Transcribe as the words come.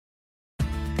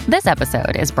This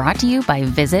episode is brought to you by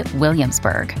Visit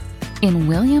Williamsburg. In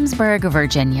Williamsburg,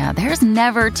 Virginia, there's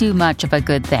never too much of a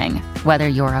good thing. Whether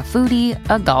you're a foodie,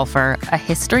 a golfer, a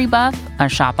history buff, a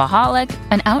shopaholic,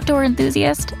 an outdoor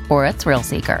enthusiast, or a thrill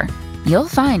seeker, you'll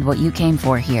find what you came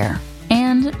for here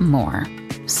and more.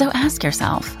 So ask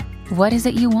yourself, what is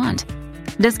it you want?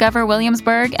 Discover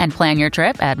Williamsburg and plan your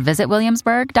trip at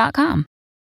visitwilliamsburg.com.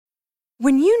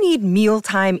 When you need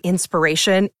mealtime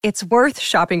inspiration, it's worth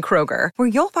shopping Kroger, where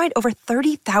you'll find over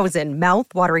 30,000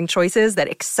 mouth-watering choices that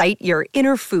excite your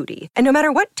inner foodie. And no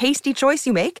matter what tasty choice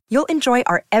you make, you'll enjoy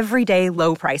our everyday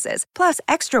low prices, plus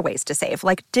extra ways to save,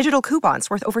 like digital coupons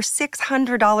worth over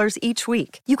 $600 each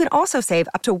week. You can also save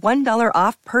up to $1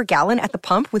 off per gallon at the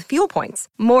pump with fuel points.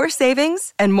 More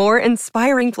savings and more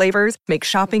inspiring flavors make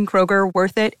shopping Kroger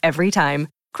worth it every time.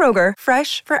 Kroger,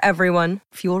 fresh for everyone.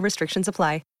 Fuel restrictions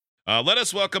apply. Let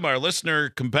us welcome our listener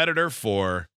competitor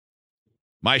for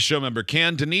my show member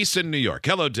can, Denise in New York.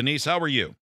 Hello, Denise. How are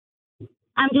you?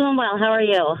 I'm doing well. How are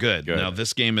you? Good. Now,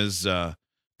 this game is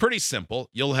pretty simple.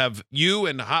 You'll have you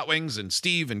and Hot Wings and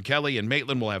Steve and Kelly and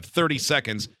Maitland will have 30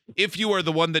 seconds if you are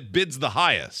the one that bids the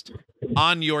highest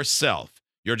on yourself.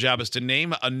 Your job is to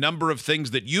name a number of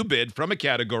things that you bid from a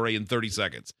category in 30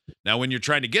 seconds. Now, when you're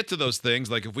trying to get to those things,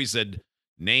 like if we said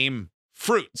name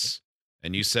fruits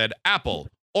and you said apple,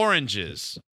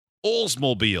 oranges,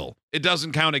 Oldsmobile, it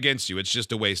doesn't count against you. It's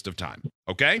just a waste of time.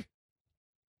 Okay?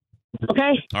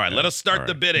 Okay. All right, let us start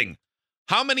the bidding.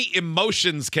 How many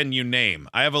emotions can you name?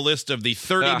 I have a list of the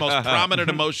 30 most prominent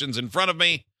emotions in front of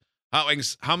me. Hot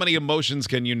Wings, how many emotions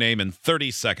can you name in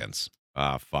 30 seconds?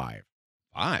 5.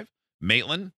 5.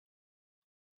 Maitland?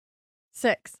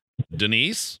 6.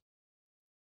 Denise?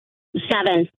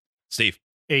 7. Steve?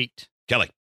 8. Kelly?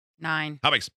 9.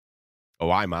 Hot Wings?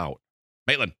 Oh, I'm out.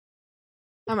 Maitland?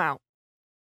 I'm out.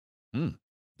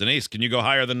 Denise, can you go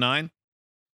higher than 9?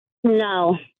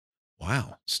 No.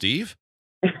 Wow. Steve?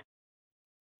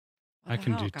 I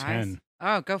can do 10.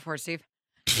 Oh, go for it, Steve.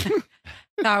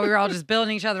 Thought we were all just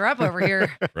building each other up over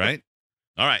here. Right?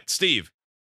 All right, Steve.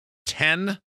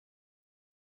 10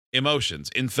 emotions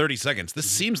in 30 seconds. This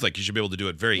seems like you should be able to do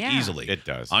it very easily. It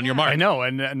does. On your mark. I know,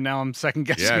 and now I'm second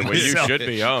guessing Yeah, well, you myself. should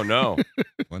be. Oh, no.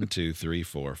 1, 2, 3,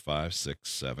 4, 5, 6,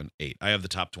 7, 8. I have the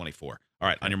top 24. All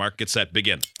right, on your mark, get set,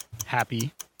 begin.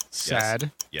 Happy,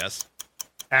 sad, Yes.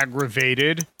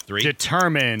 aggravated, 3,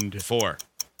 determined. 4.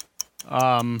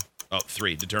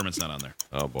 3. Determine's not on there.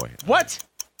 Oh, boy. What?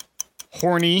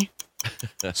 Horny,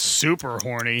 super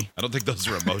horny. I don't think those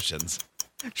are emotions.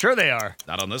 Sure they are.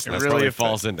 Not on this That list. really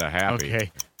falls into happy.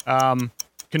 Okay.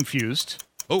 Confused.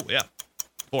 Oh, yeah.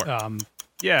 4.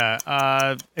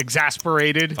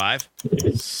 Exasperated, 5.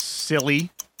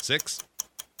 silly, 6.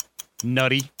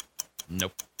 nutty.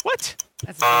 Nope. What?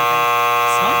 That's the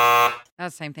same thing.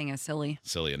 That's the same thing as silly.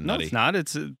 Silly and No, nutty. it's not.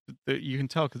 It's you can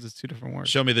tell because it's two different words.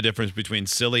 Show me the difference between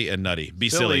silly and nutty. Be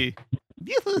silly.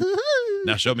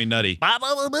 Now show me nutty.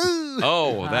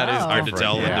 Oh, that is hard to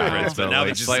tell the difference, but now that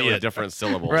you see slightly it. different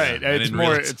syllables. Right. I It's didn't more.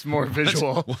 realize- It's more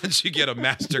visual. Once you get a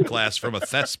master class from a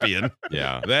thespian,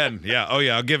 Yeah. then,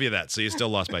 I'll give you that. So you still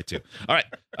lost by 2. All right.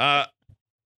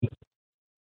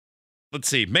 Let's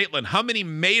see. Maitland, how many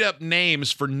made-up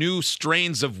names for new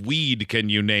strains of weed can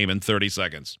you name in 30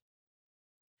 seconds?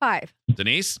 5.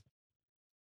 Denise?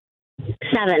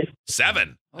 7.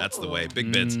 7. That's the way.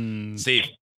 Big bids. Steve?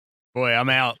 Boy, I'm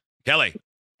out. Kelly?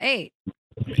 8. I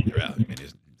mean, you're out.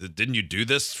 Didn't you do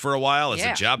this for a while as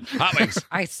a job? Hot Wings?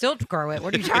 I still grow it.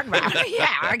 What are you talking about?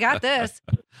 Yeah, I got this.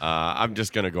 I'm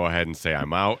just going to go ahead and say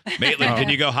I'm out. Maitland, can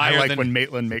you go higher I like than... when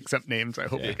Maitland makes up names. I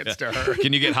hope it gets to her.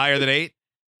 Can you get higher than 8?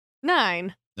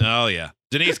 9. Oh, yeah.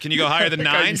 Denise, can you go higher than I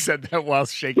like how 9? You said that while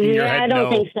shaking your Yeah, head I don't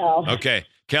no. think so. Okay.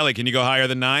 Kelly, can you go higher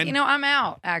than 9? You know, I'm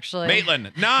out, actually.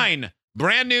 Maitland, 9.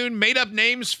 Brand new made-up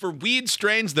names for weed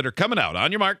strains that are coming out.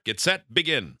 On your mark, get set,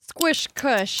 begin. Squish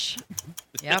Kush.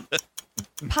 Yep.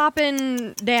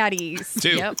 Poppin' Daddies. 2.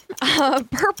 Yep.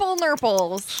 Purple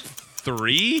Nurples.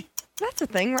 3? That's a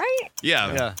thing, right?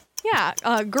 Yeah. Yeah.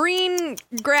 Yeah. Green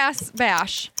Grass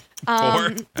Bash.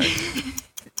 4.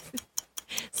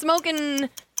 Smoking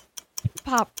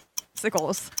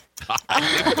popsicles.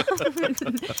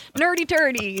 Nerdy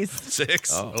Turdies.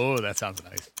 6. Oh, that sounds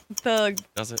nice. The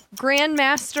Does it?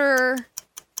 Grandmaster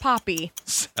Poppy.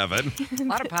 7. A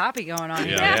lot of poppy going on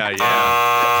here. Yeah.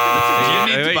 Yeah.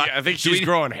 Do you need to buy- I think do she's we-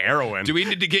 growing heroin. Do we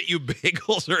need to get you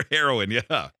bagels or heroin?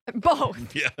 Yeah.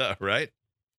 Both. Yeah, right?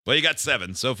 Well, you got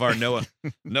 7. So far,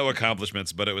 no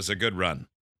accomplishments, but it was a good run.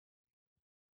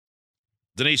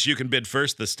 Denise, you can bid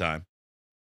first this time.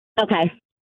 Okay.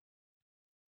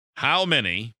 How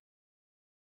many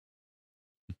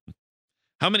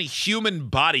How many human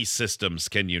body systems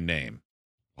can you name?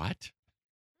 What?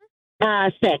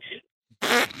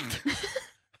 6.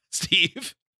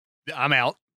 Steve? I'm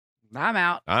out. I'm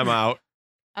out. I'm out.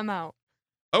 I'm out.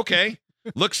 Okay.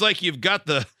 Looks like you've got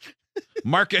the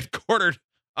market quartered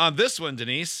on this one,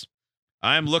 Denise.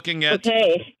 I'm looking at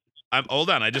Okay. hold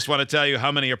on. I just want to tell you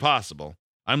how many are possible.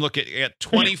 I'm looking at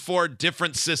 24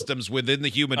 different systems within the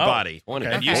human body.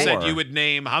 24. And you said you would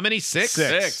name how many? 6?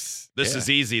 Six. This Yeah. is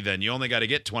easy then. You only got to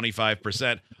get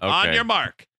 25%. Okay. On your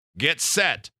mark, get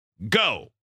set,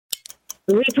 go.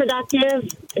 Reproductive,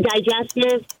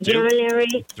 digestive, 2,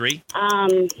 urinary. 3,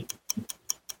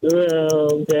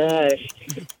 Oh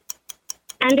gosh.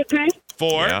 Endocrine.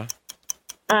 4, Yeah.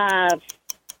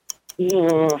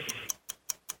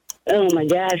 Oh my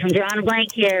gosh, I'm drawing a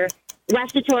blank here.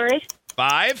 Respiratory.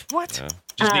 5. What? Yeah.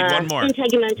 Just need one more.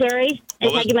 Integumentary.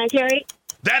 What was- Integumentary.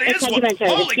 That is one. Integumentary, the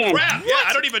Holy skin. crap. Yeah,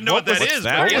 I don't even know what that What's is.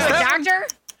 that? but What yeah. was that? Doctor?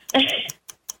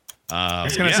 I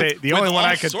was going to yeah, say, the with only one all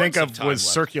I could think sorts of time was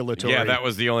left. circulatory. Yeah, that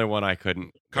was the only one I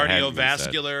couldn't. hadn't been said.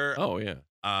 Cardiovascular, Oh,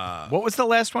 yeah. What was the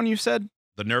last one you said?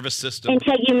 the nervous system.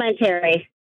 Integumentary.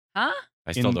 Huh?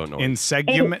 I still don't know.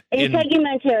 Integument.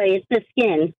 Integumentary is the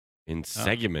skin.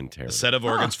 Integumentary. A set of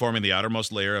organs forming the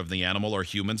outermost layer of the animal or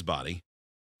human's body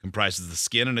comprises the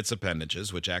skin and its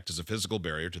appendages, which act as a physical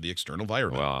barrier to the external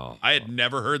environment. Wow. I had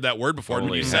never heard that word before. And when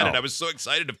Holy you said hell. it, I was so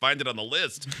excited to find it on the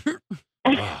list.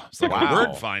 Oh, it's like a Wow.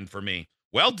 word find for me.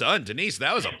 Well done, Denise.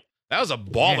 That was a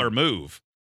baller move.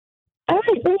 All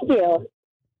right, thank you.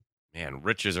 Man,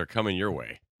 riches are coming your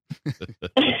way.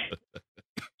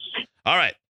 All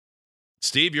right.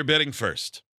 Steve, you're bidding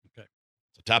first. Okay.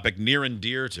 It's a topic near and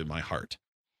dear to my heart.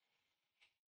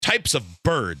 Types of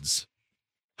birds.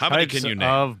 How many Types can you name?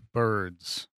 of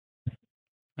birds.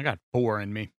 I got 4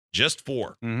 in me. Just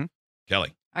 4. Mhm.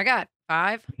 Kelly. I got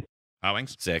 5.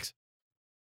 Howings. 6.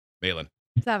 Maitland.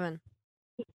 7.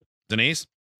 Denise.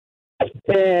 I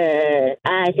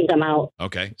think I'm out.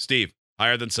 Okay. Steve.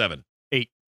 Higher than 7. 8.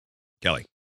 Kelly.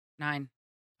 9.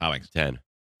 Howings. 10.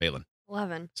 Maitland.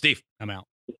 11. Steve. I'm out.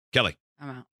 Kelly. I'm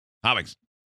out. Howings.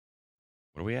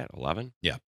 What are we at? 11?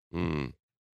 Yeah.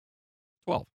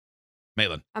 12.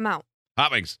 Maitland. I'm out.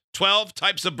 Howings. 12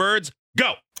 types of birds.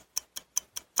 Go.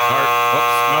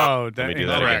 Oh, Let me do Oh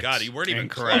that my again. God. You weren't even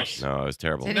Incorrect. close. No, it was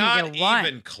terrible. Didn't Not even get one.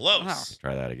 even close. Wow.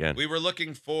 Try that again. We were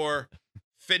looking for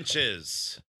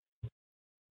finches. On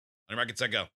your market,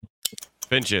 set, go.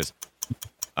 Finches.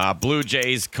 Blue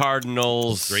Jays,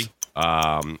 Cardinals. 3.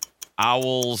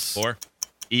 Owls. 4.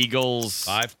 Eagles.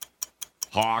 5.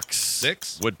 Hawks.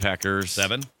 6. Woodpeckers.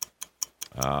 7.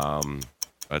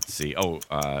 Let's see.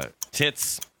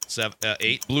 Tits.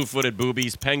 8. Blue-footed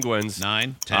boobies. Penguins.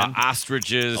 9. 10.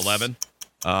 Ostriches. 11.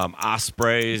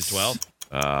 Ospreys.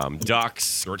 12.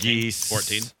 Ducks. 13. Geese.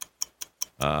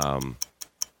 14.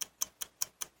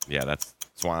 Yeah, that's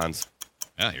swans.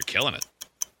 Yeah, you're killing it.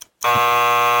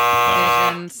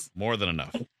 Pigeons. More than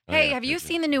enough. Hey, yeah, have you pigeons.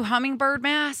 seen the new hummingbird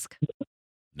mask?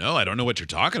 No, I don't know what you're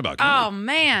talking about. Oh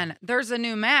man, there's a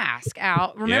new mask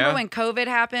out. Remember Yeah. when COVID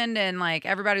happened and like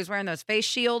everybody was wearing those face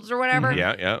shields or whatever?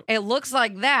 Yeah, yeah. It looks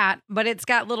like that, but it's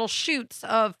got little shoots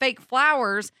of fake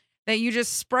flowers that you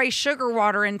just spray sugar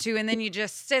water into, and then you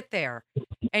just sit there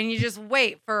and you just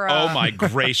wait for a Oh my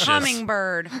gracious.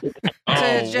 hummingbird Oh,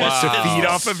 to just To wow. feed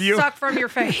off of you? suck from your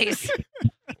face.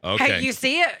 Okay. Hey, you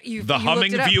see it? You the you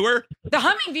humming looked it up. viewer The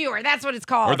humming viewer. That's what it's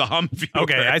called. or the hum viewer?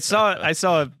 Okay, I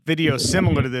saw a video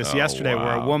similar to this Oh, yesterday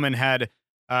where a wow. woman had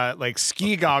like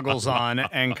ski goggles on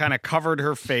and kind of covered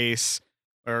her face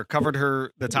or covered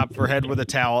the top of her head with a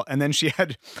towel, and then she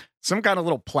had some kind of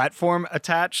little platform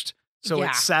attached, so Yeah.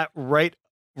 it sat right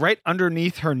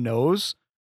underneath her nose.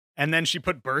 And then she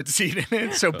put birdseed in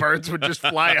it, so birds would just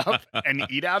fly up and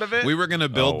eat out of it. We were going to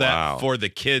build Oh, that wow. for the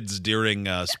kids during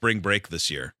spring break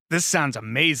this year. This sounds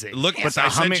amazing. Look, But the I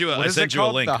sent humming- you a, what I is sent it you a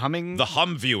called? link. The humming. The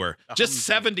hum viewer. The Just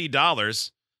hum viewer.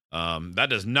 $70.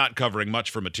 That is not covering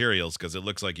much for materials because it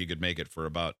looks like you could make it for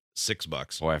about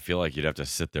 $6. Boy, I feel like you'd have to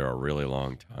sit there a really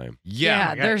long time.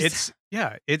 Yeah.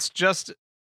 Yeah. It's just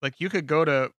like you could go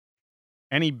to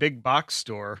any big box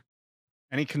store,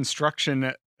 any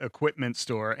construction equipment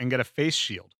store, and get a face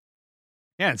shield.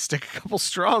 Yeah, and stick a couple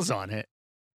straws on it.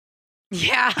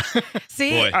 Yeah.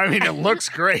 See? Boy. I mean, it looks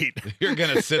great. You're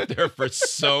going to sit there for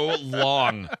so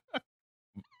long.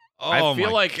 Oh I feel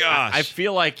my like gosh. I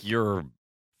feel like your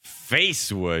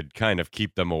face would kind of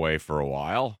keep them away for a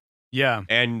while, Yeah,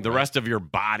 and the rest of your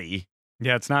body.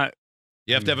 yeah, it's not.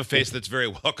 You have to have a face that's very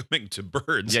welcoming to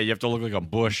birds. Yeah, you have to look like a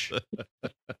bush.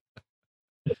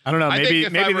 I don't know. I think Maybe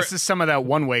if I were- this is some of that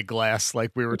one-way glass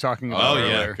like we were talking about Oh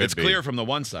yeah, earlier. Could it's be. clear from the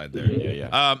one side there.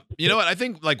 Yeah. You know what? I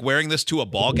think like wearing this to a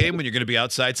ball game when you're going to be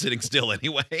outside sitting still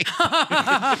anyway.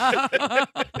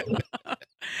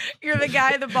 You're the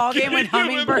guy at the ball game with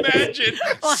Can you hummingbirds. imagine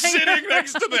Like- sitting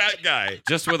next to that guy?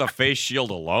 Just with a face shield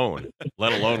alone,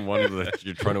 let alone one that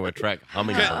you're trying to attract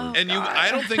hummingbirds. Oh, And I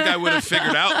don't think I would have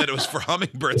figured out that it was for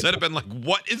hummingbirds. I'd have been like,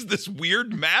 "What is this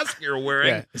weird mask you're wearing?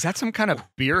 Yeah. Is that some kind of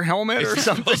beer helmet Is or it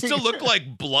something? supposed to look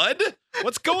like blood?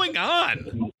 What's going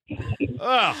on?"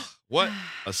 Ugh, what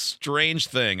a strange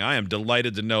thing. I am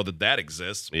delighted to know that that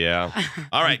exists. Yeah.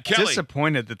 All right, Kelly.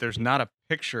 Disappointed that there's not a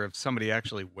picture of somebody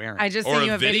actually wearing. I just Or sent a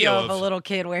you a video video of of- a little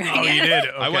kid wearing Oh, it. you did.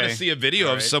 I want to Okay. see a video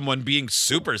All of right. someone being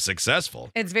super successful.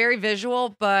 It's very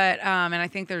visual, but and I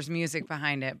think there's music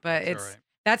behind it. But That's all right.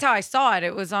 that's how I saw it.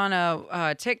 It was on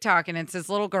a TikTok, and it's this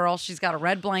little girl. She's got a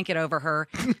red blanket over her,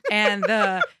 and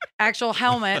the actual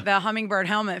helmet, the hummingbird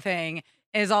helmet thing,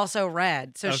 is also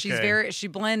red. So Okay. she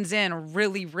blends in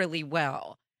really, really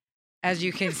well, as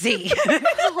you can see.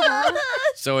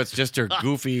 So it's just her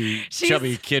goofy, She's-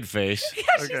 chubby kid face. Yeah,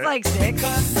 she's Okay. like 6.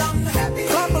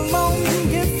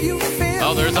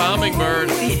 Oh, there's a hummingbird.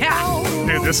 Yeah.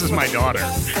 Dude, this is my daughter.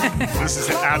 This is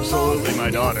absolutely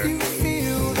my daughter.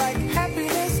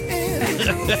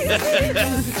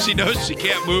 She knows she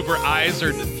can't move her eyes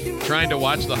or trying to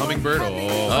watch the hummingbird.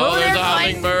 Oh, there's a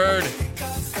hummingbird.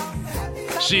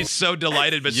 She's so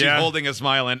delighted, but Yeah. she's holding a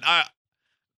smile. And that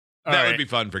All would right. be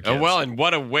fun for kids. Oh, well, and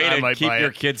what a way I to might keep buy your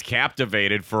it. kids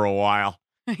captivated for a while.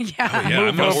 Yeah. yeah, Move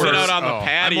I'm gonna sit order- out on the oh, I'm I'm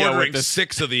patio ordering with this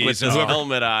 6 of these. with and this whoever,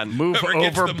 helmet on. Move whoever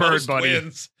gets over, the bird most buddy.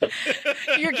 wins.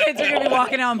 Your kids are going to be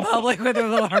walking out in public with their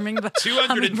little hummingbird.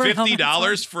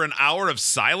 $250 for an hour of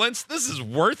silence? This is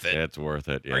worth it. It's worth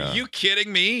it. Yeah. Are you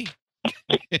kidding me?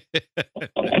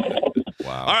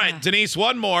 Wow. All right, Denise,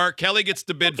 one more. Kelly gets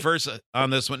to bid first on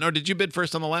this one. No, did you bid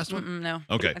first on the last one? Mm-mm, no.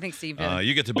 Okay. I think Steve did.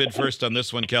 You get to bid first on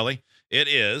this one, Kelly. It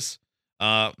is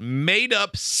made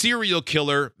up serial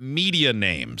killer media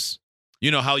names. You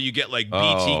know how you get like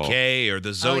BTK or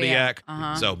the Zodiac?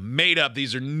 Uh-huh. So made up.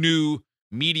 These are new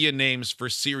media names for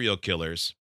serial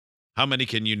killers. How many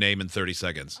can you name in 30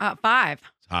 seconds? 5.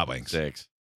 Hot Wings. 6.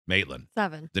 Maitland.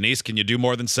 7. Denise, can you do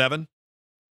more than 7?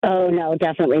 Oh, no,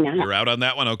 definitely not. You're out on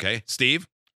that one? Okay. Steve?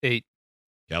 8.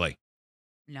 Kelly?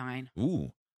 9.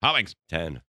 Ooh. Hot Wings.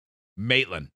 10.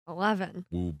 Maitland. 11.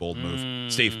 Ooh, bold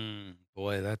move. Steve?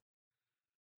 Boy, that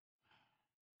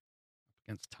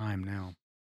against time now.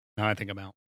 Now I think I'm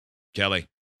out. Kelly?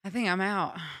 I think I'm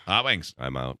out. Hot Wings.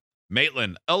 I'm out.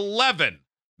 Maitland, 11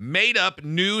 made up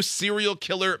new serial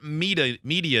killer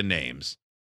media names.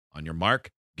 On your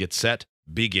mark, get set,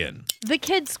 begin. The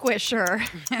kid squisher.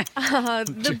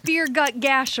 The beer gut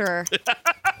gasher.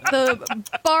 The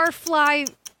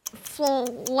barfly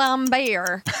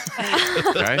flambeer.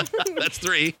 Okay. That's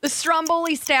 3. The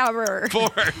stromboli stabber. 4.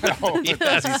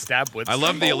 Does he stab with I love the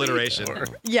somebody? alliteration. Or-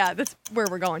 Yeah, that's where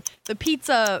we're going. The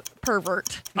pizza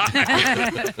pervert.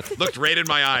 Looked right in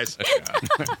my eyes.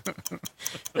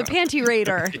 The panty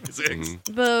raider. 6. Mhm.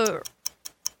 The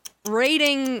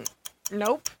rating.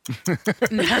 Nope. Boy,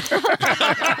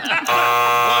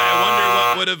 I wonder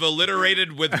what would have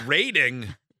alliterated with rating. I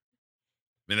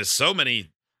mean, there's so many.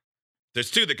 There's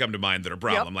 2 that come to mind that are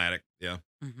problematic. Yeah.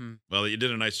 Mm-hmm. Well, you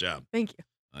did a nice job. Thank you.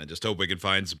 I just hope we can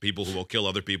find some people who will kill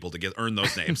other people to earn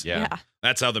those names. Yeah.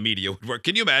 That's how the media would work.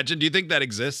 Can you imagine? Do you think that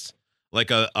exists? Like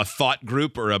a thought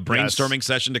group or a brainstorming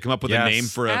session to come up with a Yes. name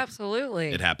for a. Absolutely.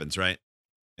 It happens, right?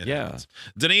 It Yeah. happens.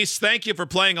 Denise, thank you for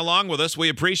playing along with us. We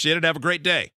appreciate it. Have a great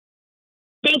day.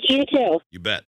 Thank you, too. You bet.